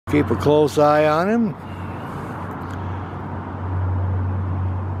Keep a close eye on him.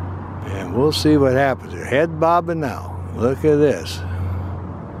 And we'll see what happens. They're head bobbing now. Look at this.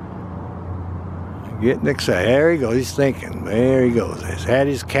 Getting excited. There he goes. He's thinking. There he goes. He's had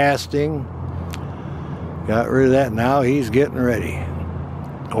his casting. Got rid of that. Now he's getting ready.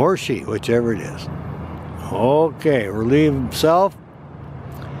 Or she, whichever it is. Okay, relieve himself.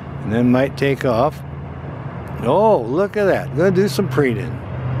 And then might take off. Oh, look at that. Gonna do some preening.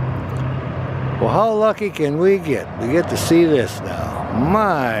 Well, how lucky can we get? We get to see this now.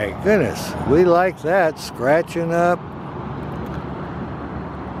 My goodness. We like that. Scratching up.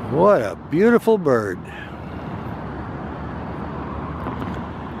 What a beautiful bird.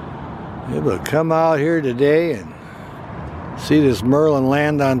 Able to come out here today and see this Merlin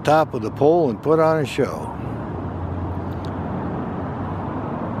land on top of the pole and put on a show.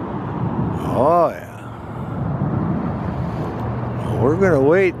 Oh yeah. Well, we're gonna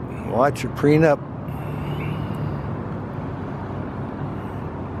wait and watch it preen up.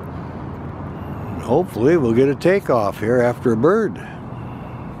 Hopefully we'll get a takeoff here after a bird.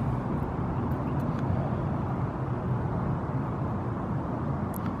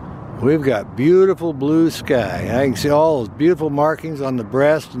 We've got beautiful blue sky. I can see all those beautiful markings on the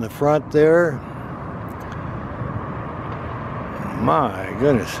breast and the front there. My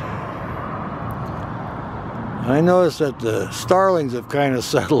goodness. I noticed that the starlings have kind of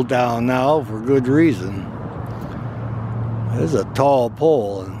settled down now for good reason. This is a tall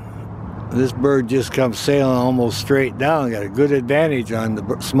pole, and this bird just comes sailing almost straight down. Got a good advantage on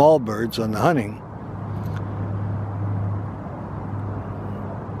the small birds on the hunting.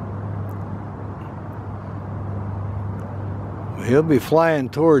 He'll be flying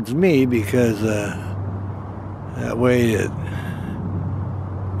towards me because that way it'd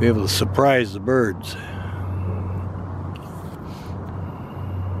be able to surprise the birds.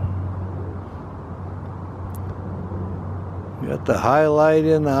 Got the highlight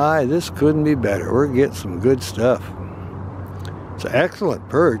in the eye. This couldn't be better. We're getting some good stuff. It's an excellent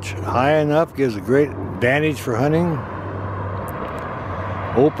perch. High enough, gives a great advantage for hunting.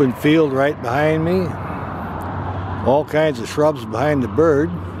 Open field right behind me. All kinds of shrubs behind the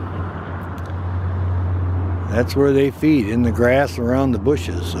bird. That's where they feed, in the grass around the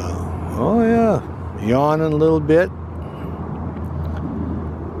bushes. So, oh yeah, yawning a little bit.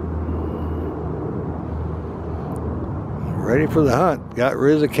 Ready for the hunt. Got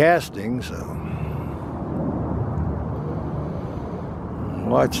rid of the casting, so.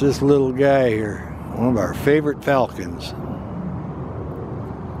 Watch this little guy here. One of our favorite falcons.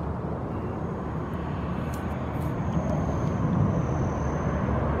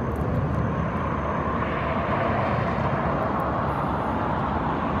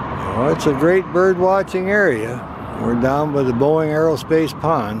 Well, it's a great bird watching area. We're down by the Boeing Aerospace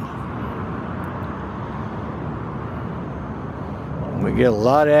Pond. We get a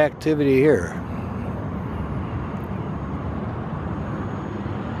lot of activity here.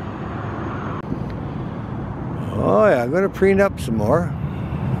 Oh yeah, I'm going to preen up some more.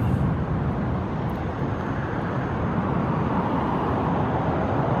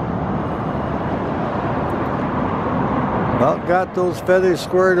 About got those feathers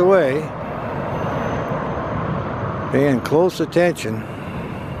squared away. Paying close attention.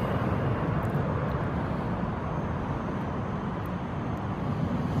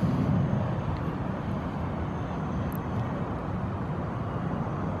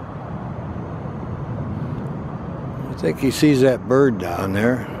 I think he sees that bird down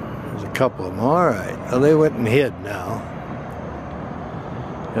there. There's a couple of them. All right. Well, they went and hid now.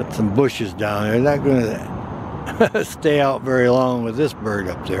 Got some bushes down there. They're not going to stay out very long with this bird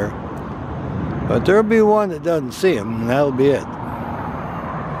up there. But there'll be one that doesn't see him, and that'll be it.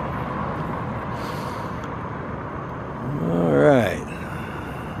 All right.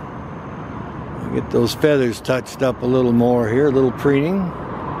 I'll get those feathers touched up a little more here, a little preening.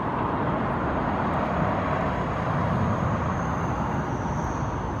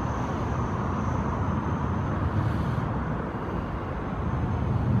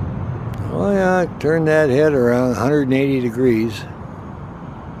 Oh yeah, turn that head around 180 degrees.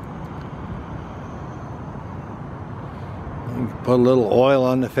 Put a little oil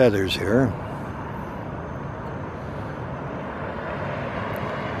on the feathers here.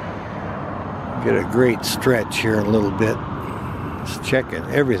 Get a great stretch here in a little bit. Just checking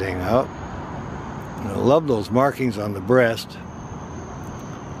everything out. I love those markings on the breast.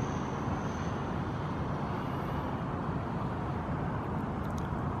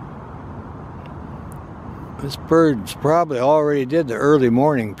 This bird's probably already did the early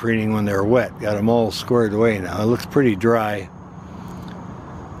morning preening when they're wet. Got them all squared away now. It looks pretty dry.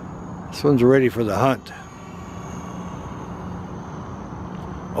 This one's ready for the hunt.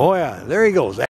 Oh yeah, there he goes.